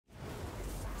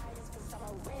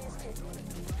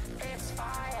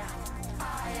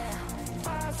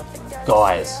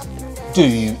Guys, do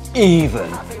you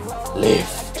even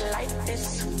lift?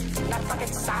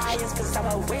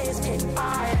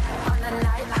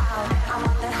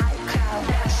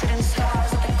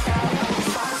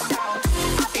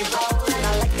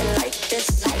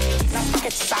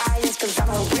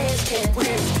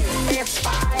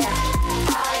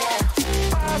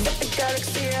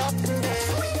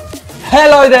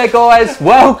 Hello there guys,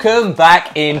 welcome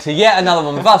back into yet another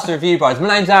one with us, the Review Bros. My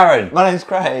name's Aaron. My name's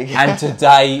Craig. And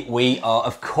today we are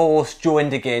of course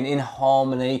joined again in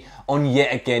harmony on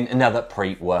yet again another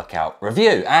pre-workout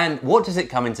review. And what does it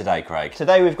come in today, Craig?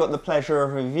 Today we've got the pleasure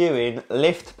of reviewing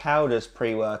Lyft Powder's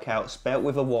pre-workout, spelt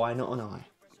with a Y, not an I.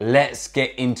 Let's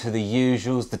get into the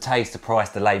usuals, the taste, the price,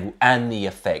 the label and the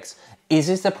effects. Is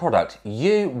this the product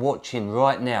you watching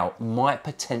right now might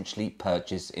potentially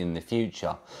purchase in the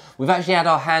future? We've actually had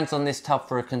our hands on this tub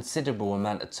for a considerable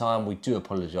amount of time. We do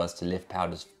apologise to Lyft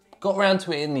Powders. Got around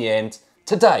to it in the end.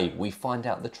 Today we find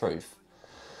out the truth.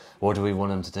 What do we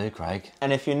want them to do, Craig?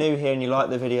 And if you're new here and you like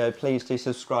the video, please do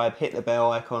subscribe, hit the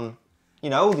bell icon. You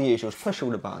know, all the usuals, push all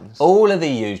the buttons. All of the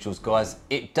usuals, guys.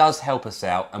 It does help us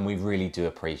out and we really do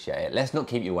appreciate it. Let's not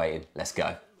keep you waiting. Let's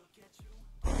go.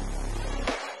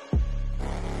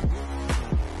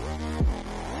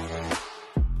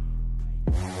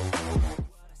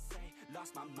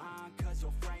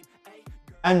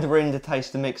 And we're in the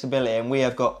taste of mixability and we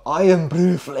have got iron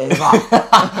brew flavour.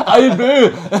 Iron brew!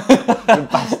 You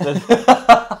bastard.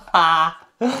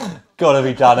 Gotta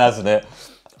be done, hasn't it?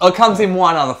 It comes in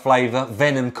one other flavour,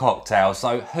 Venom Cocktail,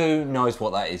 so who knows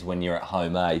what that is when you're at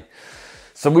home, eh?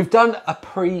 So we've done a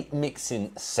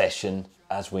pre-mixing session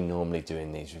as we normally do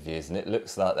in these reviews and it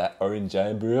looks like that orange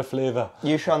iron brew flavour.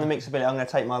 You showing the mixability, I'm going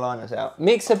to take my liners out.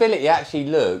 Mixability actually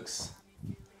looks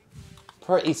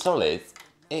pretty solid.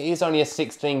 It is only a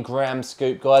 16-gram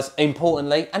scoop, guys.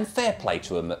 Importantly, and fair play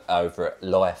to them over at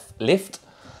Lyft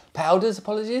Powders,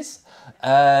 apologies.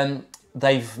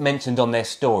 They've mentioned on their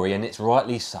story, and it's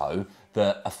rightly so,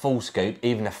 that a full scoop,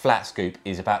 even a flat scoop,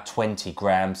 is about 20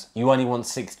 grams. You only want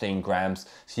 16 grams,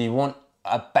 so you want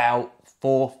about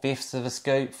 4/5 of a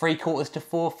scoop, 3/4 to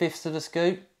 4/5 of a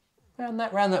scoop,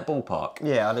 around that ballpark.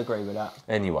 Yeah, I'd agree with that.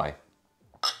 Anyway,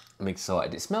 I'm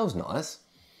excited. It smells nice,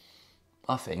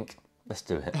 I think. Let's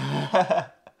do it.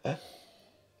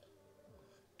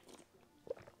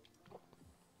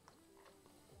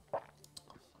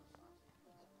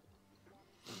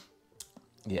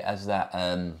 Yeah, as that,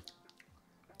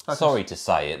 sorry to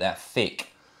say it, that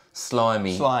thick,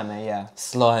 slimy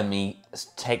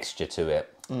texture to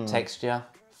it. Texture,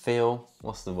 feel,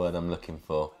 what's the word I'm looking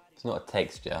for? It's not a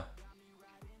texture.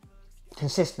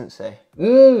 Consistency.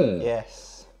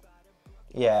 Yes.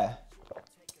 Yeah.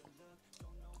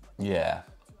 Yeah.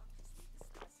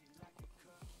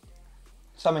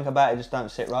 Something about it just don't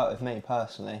sit right with me,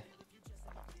 personally.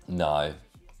 No.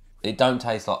 It don't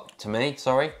taste like, to me,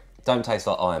 sorry, don't taste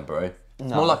like iron brew.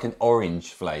 It's No. more like an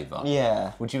orange flavour.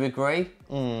 Yeah. Would you agree?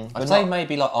 I'd but say not-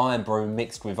 maybe like iron brew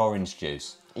mixed with orange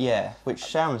juice. Yeah, which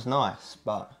sounds nice,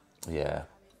 but... Yeah.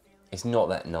 It's not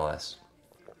that nice.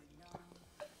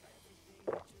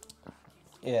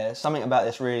 Yeah, something about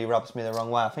this really rubs me the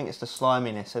wrong way. I think it's the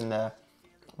sliminess and the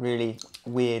really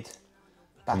weird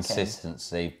back end.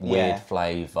 Consistency, weird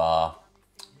flavour.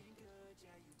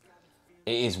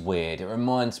 It is weird. It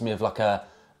reminds me of like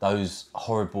those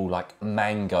horrible like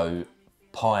mango,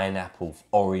 pineapple,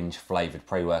 orange flavoured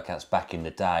pre-workouts back in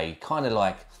the day. Kind of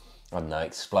like, I don't know,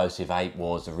 Explosive 8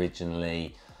 was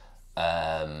originally.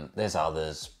 There's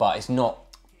others, but it's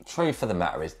not. Truth of the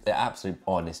matter is, the absolute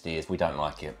honesty is we don't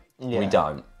like it. Yeah. We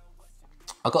don't.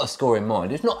 I've got a score in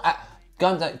mind. It's not...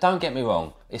 Don't get me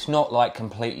wrong, it's not like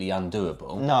completely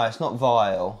undoable. No, it's not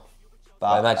vile. But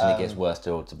I imagine it gets worse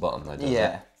towards the bottom though, doesn't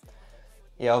it?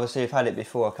 Yeah, obviously we've had it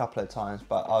before a couple of times,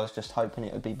 but I was just hoping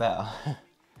it would be better.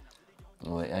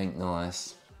 Well, it ain't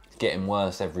nice. It's getting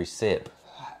worse every sip.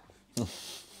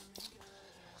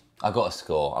 I got a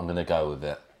score, I'm gonna go with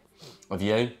it. Have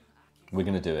you? We're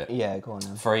gonna do it. Yeah, go on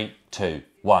then. 3, 2,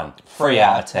 1. 3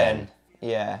 out of 10.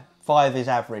 Yeah. 5 is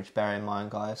average, bear in mind,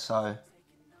 guys, so...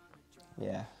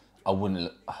 Yeah.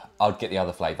 I'd get the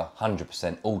other flavour,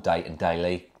 100%, all day and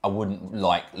daily. I wouldn't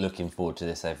like looking forward to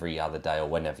this every other day or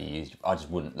whenever you use. I just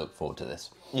wouldn't look forward to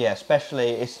this. Yeah, especially,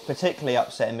 it's particularly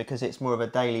upsetting because it's more of a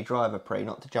daily driver pre,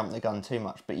 not to jump the gun too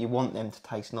much, but you want them to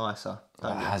taste nicer,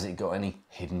 don't you? Has it got any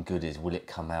hidden goodies? Will it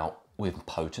come out with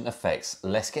potent effects?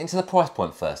 Let's get into the price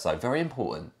point first though, very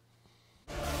important.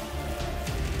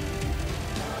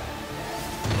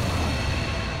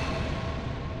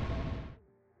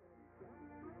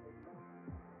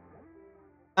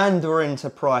 And we're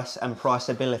into price and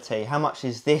priceability. How much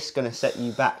is this going to set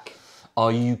you back?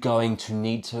 Are you going to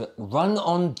need to run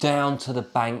on down to the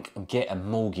bank and get a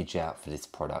mortgage out for this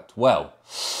product? Well,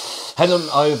 head on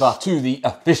over to the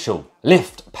official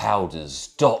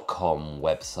liftpowders.com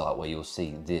website where you'll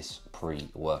see this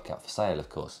pre-workout for sale, of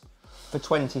course. For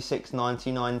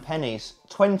 26.99 pennies.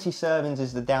 20 servings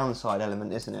is the downside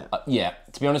element, isn't it? Yeah,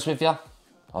 to be honest with you,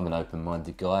 I'm an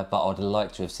open-minded guy, but I'd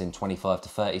like to have seen 25 to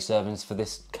 30 servings for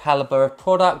this calibre of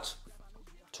product.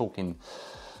 Talking...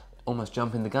 almost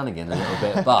jumping the gun again a little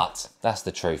bit, but that's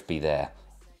the truth be there.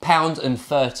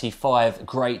 £1.35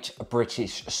 Great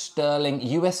British Sterling.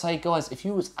 USA, guys, if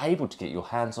you was able to get your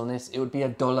hands on this, it would be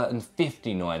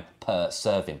 $1.59 per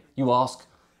serving. You ask,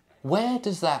 where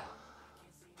does that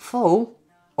fall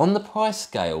on the price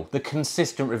scale? The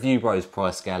consistent Review Bros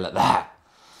price scale at that.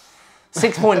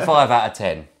 6.5 out of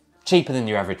 10. Cheaper than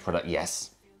your average product, yes,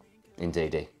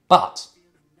 indeedy. But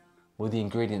with the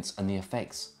ingredients and the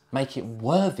effects, make it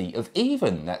worthy of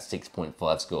even that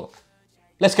 6.5 score.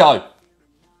 Let's go.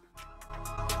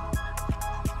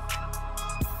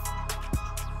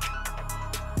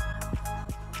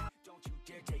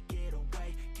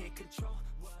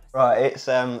 Right, it's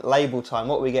label time.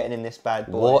 What are we getting in this bad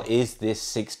boy? What is this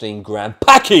 16 gram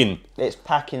packing? It's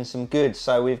packing some goods.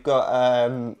 So we've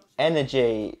got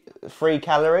energy, 3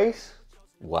 calories.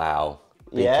 Wow.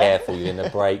 Be Yeah. careful, you're going to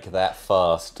break that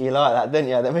fast. You like that, didn't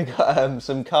you? Then we've got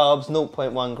some carbs,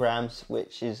 0.1 grams,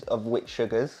 which is of which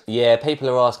sugars. Yeah, people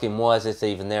are asking why is this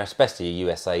even there, especially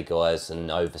USA guys and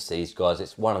overseas guys.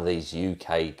 It's one of these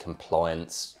UK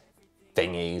compliance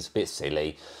thingies, a bit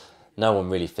silly. No one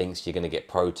really thinks you're going to get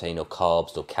protein or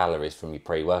carbs or calories from your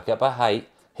pre-workout, but hey,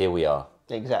 here we are.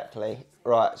 Exactly.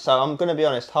 Right, so I'm going to be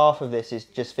honest, half of this is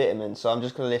just vitamins, so I'm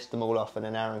just going to list them all off and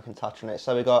then Aaron can touch on it.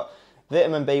 So we've got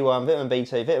vitamin B1, vitamin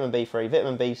B2, vitamin B3,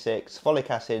 vitamin B6, folic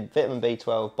acid, vitamin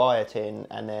B12, biotin,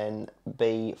 and then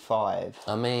B5.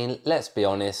 I mean, let's be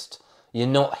honest, you're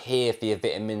not here for your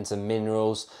vitamins and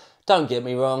minerals. Don't get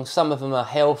me wrong, some of them are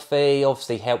healthy,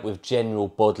 obviously help with general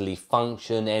bodily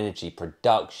function, energy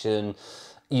production,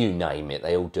 you name it.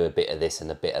 They all do a bit of this and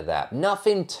a bit of that.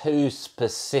 Nothing too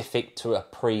specific to a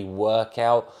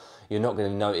pre-workout. You're not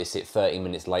going to notice it 30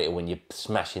 minutes later when you're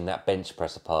smashing that bench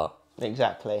press apart.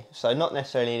 Exactly. So not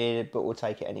necessarily needed, but we'll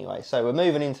take it anyway. So we're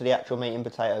moving into the actual meat and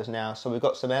potatoes now. So we've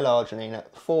got some L-arginine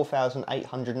at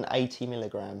 4,880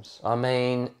 milligrams. I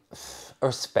mean, a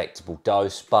respectable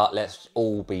dose, but let's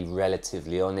all be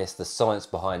relatively honest. The science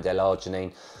behind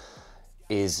L-arginine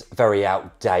is very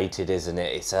outdated, isn't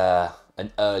it? It's an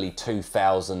early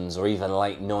 2000s or even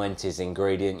late 90s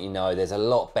ingredient. You know, there's a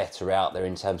lot better out there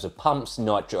in terms of pumps,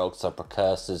 nitric oxide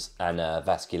precursors and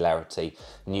vascularity,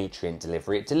 nutrient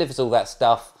delivery. It delivers all that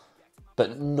stuff,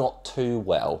 but not too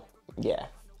well. Yeah.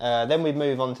 Then we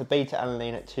move on to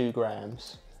beta-alanine at 2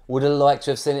 grams. Would have liked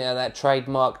to have seen it at that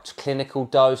trademarked clinical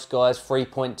dose, guys,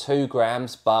 3.2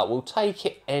 grams, but we'll take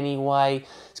it anyway.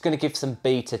 It's going to give some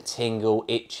beta tingle,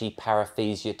 itchy,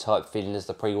 paresthesia type feeling as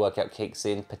the pre-workout kicks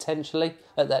in, potentially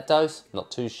at that dose,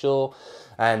 not too sure.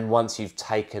 And once you've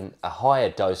taken a higher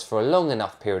dose for a long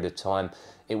enough period of time,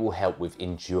 it will help with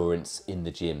endurance in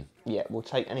the gym. Yeah, we'll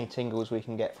take any tingles we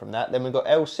can get from that. Then we've got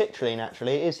L-citrulline,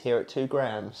 actually. It is here at 2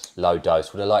 grams. Low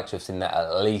dose. Would have liked to have seen that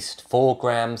at least 4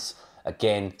 grams.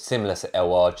 Again, similar to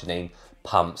L-arginine,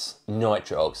 pumps,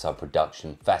 nitric oxide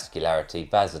production, vascularity,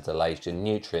 vasodilation,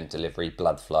 nutrient delivery,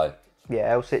 blood flow.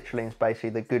 Yeah, L-citrulline is basically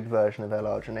the good version of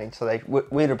L-arginine. So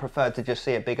we'd have preferred to just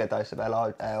see a bigger dose of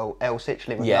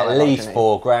L-citrulline with Yeah, no at least L-arginine.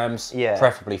 4 grams, Yeah.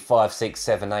 preferably 5, 6,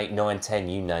 7, 8, 9, 10,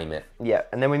 you name it. Yeah,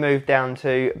 and then we move down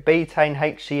to betaine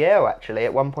HCl, actually,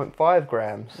 at 1.5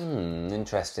 grams.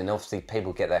 Interesting. Obviously,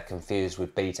 people get that confused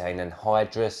with betaine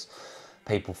anhydrous.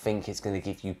 People think it's going to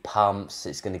give you pumps,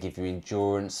 it's going to give you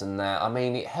endurance and that. I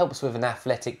mean, it helps with an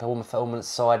athletic performance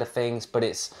side of things, but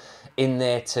it's in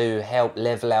there to help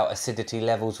level out acidity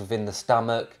levels within the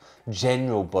stomach,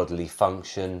 general bodily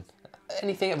function,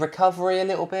 anything, recovery a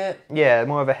little bit. Yeah,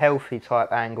 more of a healthy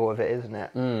type angle of it, isn't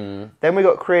it? Then we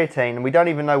got creatine, and we don't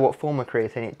even know what form of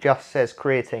creatine. It just says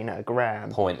creatine at 1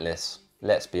 gram. Pointless.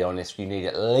 Let's be honest, you need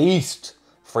at least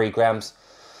 3 grams.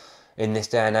 In this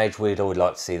day and age, we'd all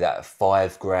like to see that at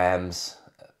 5 grams.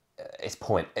 It's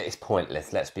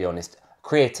pointless, let's be honest.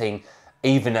 Creatine,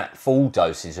 even at full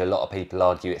dosage, a lot of people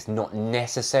argue it's not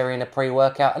necessary in a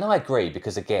pre-workout. And I agree,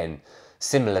 because again,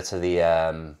 similar to the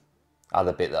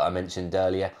other bit that I mentioned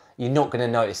earlier, you're not going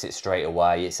to notice it straight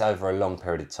away. It's over a long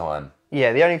period of time.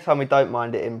 Yeah, the only time we don't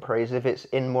mind it in pre is if it's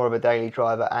in more of a daily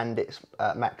driver and it's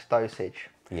max dosage.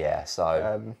 Yeah,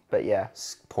 so But yeah.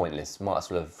 it's pointless. Might as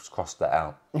well have crossed that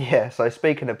out. Yeah, so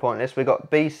speaking of pointless, we got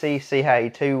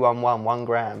BCCA 211, 1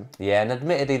 gram. Yeah, and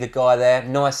admittedly the guy there,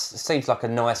 nice, seems like a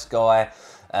nice guy.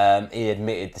 He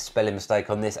admitted the spelling mistake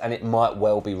on this, and it might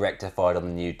well be rectified on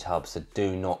the new tub, so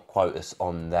do not quote us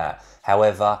on that.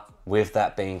 However, with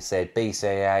that being said,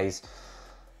 BCAAs,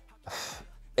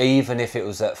 even if it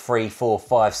was at 3, 4,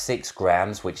 5, 6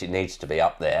 grams, which it needs to be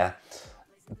up there,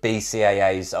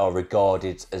 BCAAs are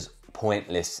regarded as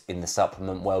pointless in the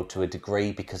supplement world to a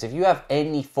degree, because if you have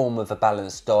any form of a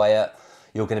balanced diet,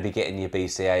 you're going to be getting your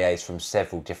BCAAs from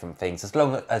several different things, as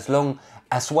well as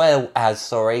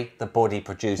the body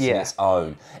producing its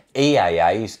own.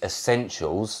 EAAs,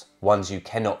 essentials, ones you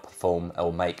cannot perform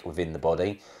or make within the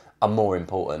body, are more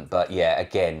important. But yeah,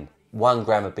 again, 1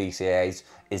 gram of BCAAs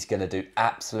is going to do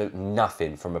absolute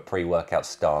nothing from a pre-workout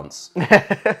stance.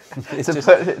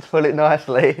 To put it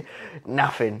nicely,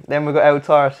 nothing. Then we've got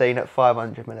L-tyrosine at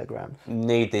 500 milligrams.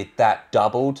 Needed that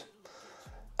doubled.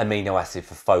 Amino acid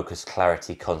for focus,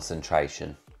 clarity,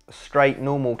 concentration. Straight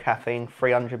normal caffeine,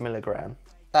 300 milligrams.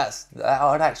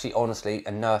 I'd actually, honestly,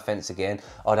 and no offence again,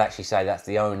 I'd actually say that's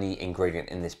the only ingredient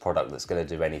in this product that's going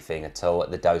to do anything at all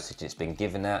at the dosage it's been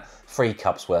given at. 3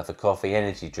 cups worth of coffee,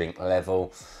 energy drink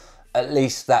level. At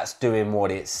least that's doing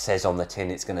what it says on the tin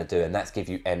it's going to do, and that's give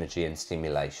you energy and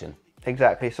stimulation.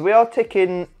 Exactly. So we are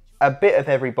ticking a bit of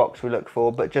every box we look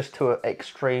for, but just to an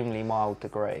extremely mild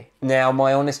degree. Now,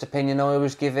 my honest opinion, I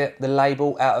always give it the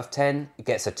label out of 10. It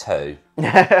gets a 2.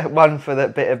 1 for the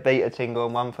bit of beta tingle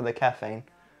and 1 for the caffeine.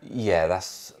 Yeah,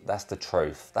 that's the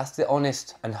truth. That's the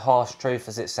honest and harsh truth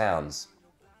as it sounds.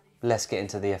 Let's get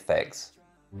into the effects.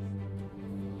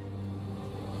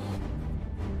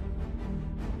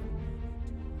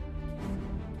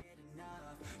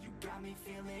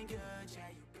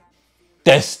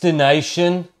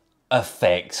 Destination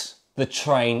effects. The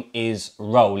train is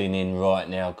rolling in right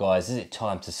now, guys. Is it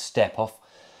time to step off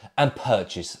and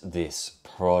purchase this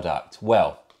product?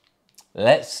 Well,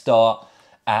 let's start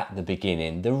at the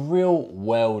beginning. The real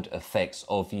world effects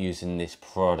of using this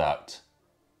product.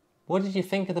 What did you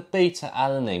think of the beta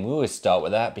alanine? We always start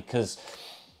with that because,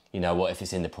 you know what, if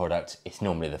it's in the product, it's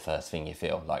normally the first thing you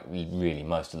feel, like really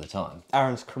most of the time.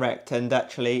 Aaron's correct, and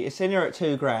actually it's in here at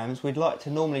 2 grams. We'd like to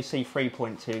normally see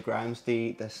 3.2 grams,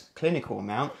 the clinical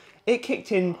amount. It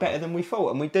kicked in better than we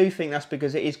thought, and we do think that's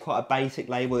because it is quite a basic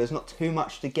label. There's not too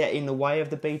much to get in the way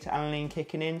of the beta alanine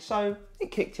kicking in, so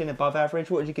it kicked in above average.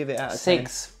 What would you give it out of 10?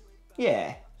 6.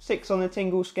 Yeah, 6 on the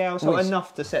tingle scale, so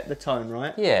enough to set the tone,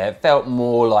 right? Yeah, it felt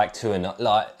more like 2.5,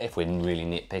 like if we're really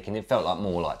nitpicking, it felt like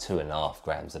more like 2.5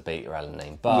 grams of beta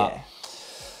alanine. But yeah,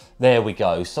 there we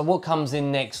go. So what comes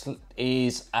in next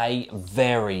is a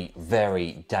very,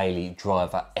 very daily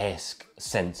driver-esque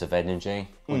sense of energy.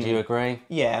 Would you agree?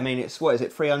 Yeah, I mean, it's, what is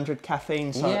it, 300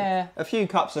 caffeine? So yeah. A few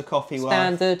cups of coffee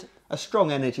standard. A strong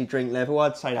energy drink level,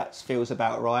 I'd say that feels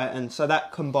about right. And so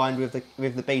that combined with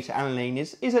the beta alanine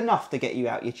is enough to get you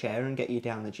out your chair and get you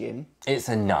down the gym. It's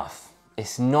enough.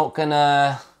 It's not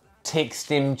gonna tick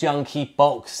stim junkie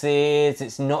boxes.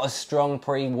 It's not a strong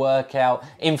pre-workout.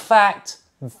 In fact,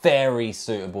 very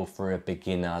suitable for a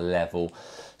beginner level.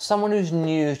 Someone who's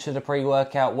new to the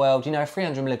pre-workout world, you know,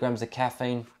 300 milligrams of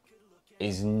caffeine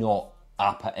is not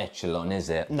upper echelon, is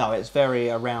it? No, it's very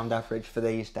around average for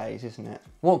these days, isn't it?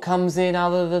 What comes in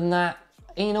other than that,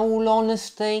 in all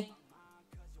honesty,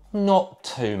 not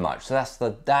too much. So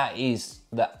that is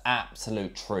the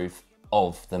absolute truth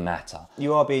of the matter.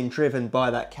 You are being driven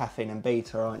by that caffeine and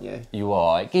beta, aren't you? You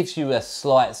are. It gives you a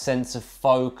slight sense of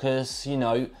focus, you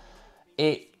know.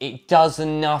 It does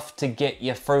enough to get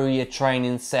you through your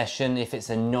training session. If it's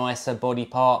a nicer body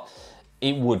part,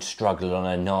 it would struggle on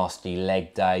a nasty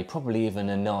leg day, probably even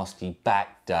a nasty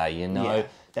back day, you know.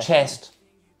 Yeah, chest,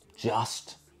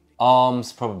 just.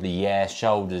 Arms, probably, yeah.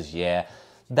 Shoulders, yeah.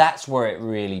 That's where it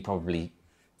really probably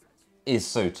is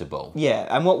suitable. Yeah,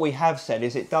 and what we have said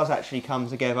is it does actually come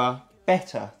together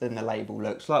better than the label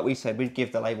looks. Like we said, we'd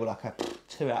give the label like a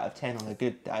 2 out of 10 on a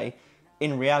good day.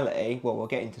 In reality, well, we'll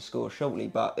get into scores shortly,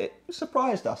 but it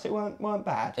surprised us. It weren't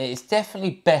bad. It's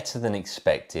definitely better than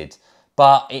expected,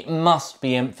 but it must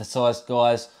be emphasised,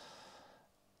 guys,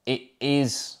 it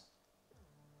is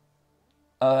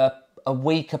a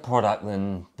weaker product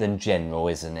than General,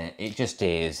 isn't it? It just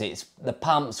is. The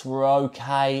pumps were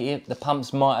okay. The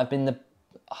pumps might have been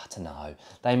I don't know.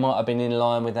 They might have been in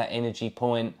line with that energy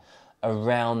point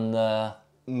around the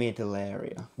middle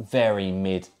area. Very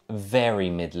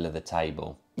middle of the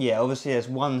table. Yeah, obviously there's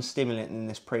one stimulant in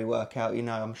this pre-workout. You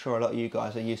know, I'm sure a lot of you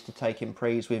guys are used to taking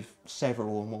pre's with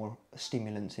several or more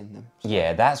stimulants in them. So.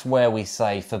 Yeah, that's where we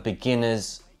say for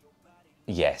beginners,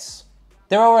 yes.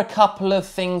 There are a couple of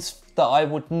things that I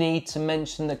would need to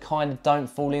mention that kind of don't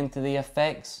fall into the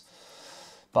effects,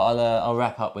 but I'll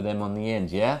wrap up with them on the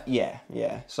end, yeah?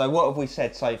 Yeah. So what have we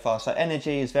said so far? So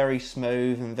energy is very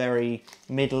smooth and very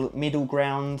middle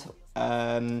ground.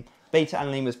 Beta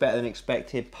aniline was better than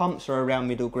expected. Pumps are around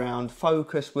middle ground.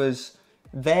 Focus was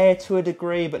there to a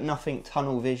degree, but nothing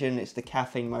tunnel vision. It's the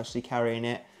caffeine mostly carrying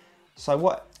it. So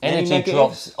what? Energy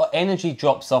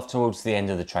drops off towards the end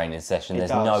of the training session.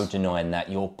 There's no denying that.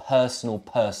 Your personal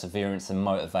perseverance and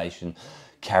motivation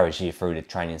carries you through the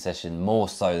training session more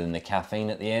so than the caffeine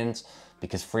at the end,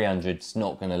 because 300's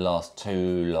not going to last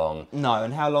too long. No,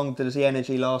 and how long does the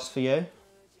energy last for you?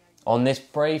 On this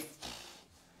brief,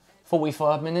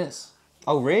 45 minutes.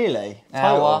 Oh, really?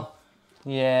 Hour.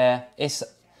 Yeah,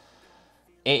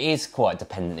 it is quite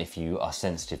dependent if you are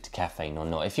sensitive to caffeine or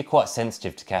not. If you're quite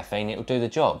sensitive to caffeine, it'll do the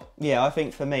job. Yeah, I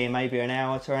think for me, maybe an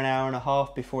hour to an hour and a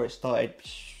half before it started.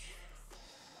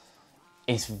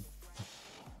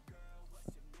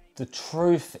 The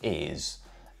truth is,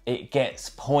 it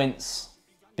gets points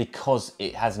because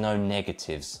it has no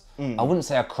negatives. I wouldn't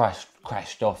say I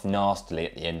crashed off nastily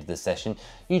at the end of the session.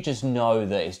 You just know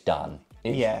that it's done.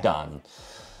 It's done.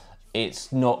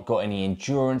 It's not got any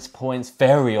endurance points.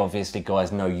 Very obviously,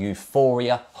 guys, no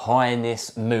euphoria,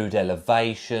 highness, mood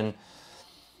elevation.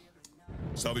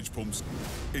 Savage pumps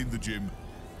in the gym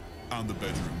and the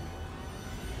bedroom.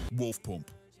 Wolf pump.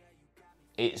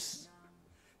 It's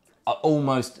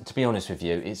almost, to be honest with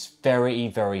you, it's very,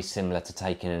 very similar to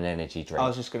taking an energy drink. I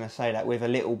was just going to say that with a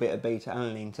little bit of beta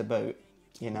aniline to boot,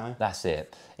 you know. That's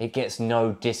it. It gets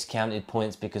no discounted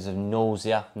points because of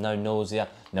nausea,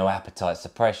 no appetite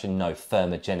suppression, no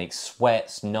thermogenic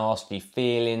sweats, nasty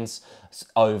feelings,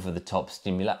 over-the-top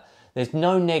stimuli. There's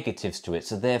no negatives to it,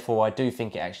 so therefore I do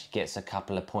think it actually gets a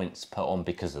couple of points put on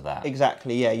because of that.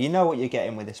 Exactly, yeah. You know what you're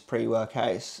getting with this pre-workout.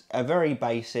 It's a very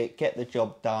basic, get the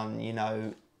job done, you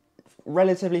know,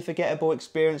 relatively forgettable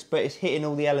experience, but it's hitting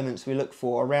all the elements we look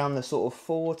for around the sort of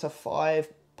 4 to 5,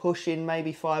 pushing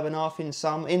maybe 5.5 in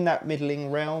some, in that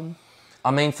middling realm. I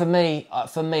mean, for me,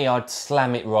 I'd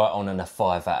slam it right on a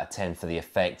 5 out of 10 for the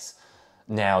effects.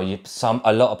 Now,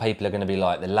 a lot of people are going to be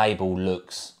like, the label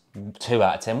looks 2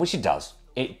 out of 10, which it does.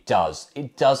 It does.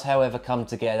 It does, however, come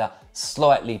together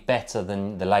slightly better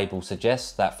than the label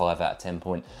suggests, that 5 out of 10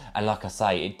 point. And like I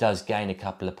say, it does gain a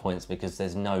couple of points because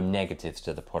there's no negatives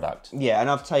to the product. Yeah, and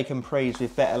I've taken pre's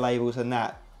with better labels than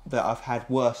that I've had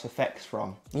worse effects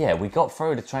from. Yeah, we got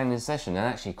through the training session and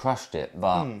actually crushed it,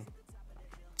 but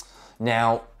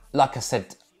now, like I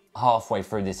said, halfway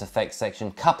through this effects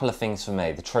section, couple of things for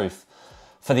me. The truth,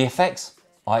 for the effects,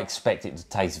 I expect it to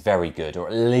taste very good, or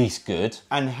at least good.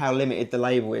 And how limited the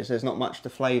label is, there's not much to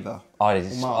flavour.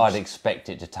 I'd expect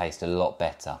it to taste a lot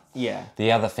better. Yeah.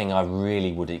 The other thing I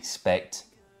really would expect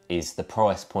is the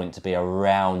price point to be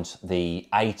around the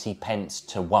 80 pence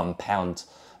to £1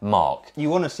 mark. You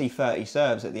want to see 30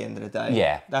 serves at the end of the day.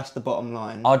 Yeah. That's the bottom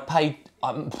line. I'd pay,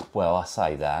 well, I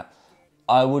say that.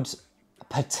 I would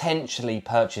potentially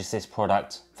purchase this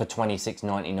product for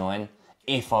 $26.99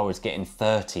 if I was getting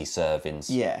 30 servings.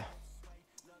 Yeah.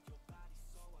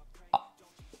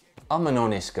 I'm an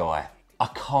honest guy. I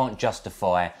can't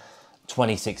justify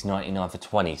 $26.99 for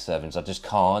 20 servings. I just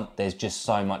can't. There's just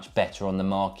so much better on the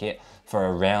market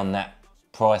for around that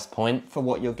price point. For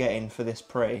what you're getting for this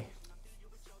pre.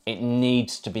 It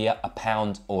needs to be a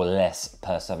pound or less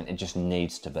per serving. It just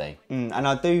needs to be. And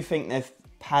I do think they've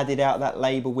padded out that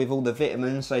label with all the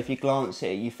vitamins, so if you glance at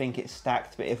it you think it's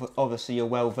stacked, but if obviously you're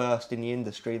well versed in the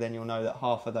industry, then you'll know that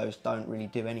half of those don't really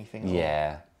do anything.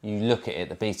 Yeah, you look at it,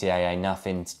 the BCAA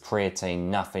nothing, creatine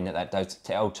nothing at that dose,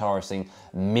 L-tyrosine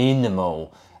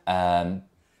minimal, betaine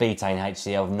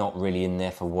HCl not really in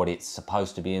there for what it's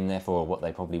supposed to be in there for, or what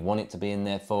they probably want it to be in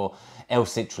there for,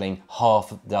 L-citrulline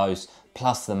half of those,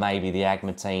 plus maybe the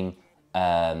agmatine,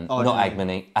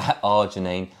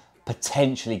 arginine,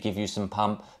 potentially give you some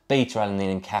pump,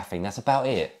 beta-alanine and caffeine. That's about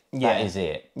it. Yeah. That is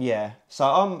it. Yeah. So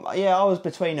I was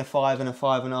between a 5 and a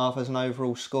 5.5 as an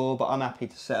overall score, but I'm happy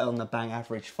to settle on the bang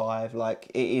average 5.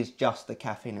 Like, it is just the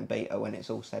caffeine and beta when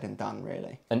it's all said and done,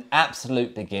 really. An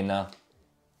absolute beginner,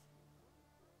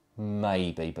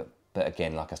 maybe, but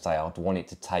again, like I say, I'd want it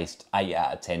to taste 8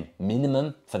 out of 10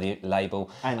 minimum for the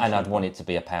label, and I'd want it to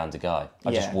be £1 a go.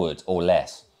 I just would, or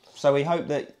less. So we hope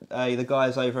that the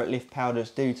guys over at Lyft Powders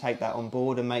do take that on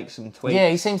board and make some tweaks. Yeah,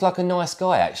 he seems like a nice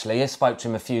guy, actually. I spoke to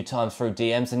him a few times through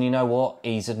DMs, and you know what?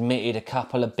 He's admitted a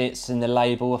couple of bits in the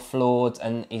label are flawed,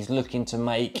 and he's looking to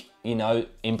make, you know,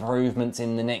 improvements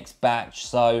in the next batch.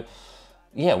 So,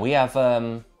 yeah, we have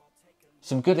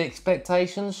Some good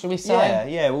expectations, shall we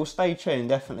say? Yeah, we'll stay tuned,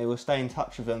 definitely. We'll stay in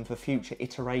touch with them for future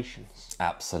iterations.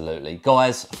 Absolutely.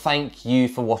 Guys, thank you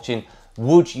for watching.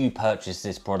 Would you purchase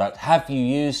this product? Have you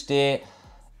used it?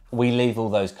 We leave all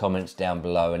those comments down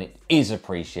below, and it is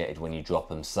appreciated when you drop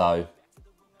them. So,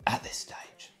 at this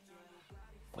stage,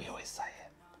 we always say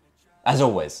it. As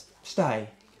always, Stay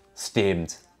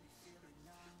stimmed.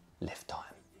 Lift time.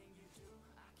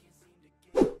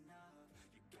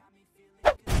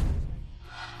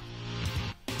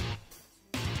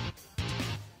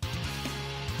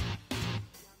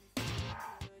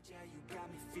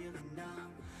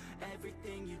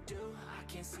 Everything you do,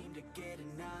 I can't seem to get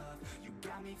enough. You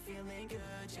got me feeling good,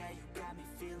 yeah, you got me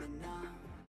feeling numb.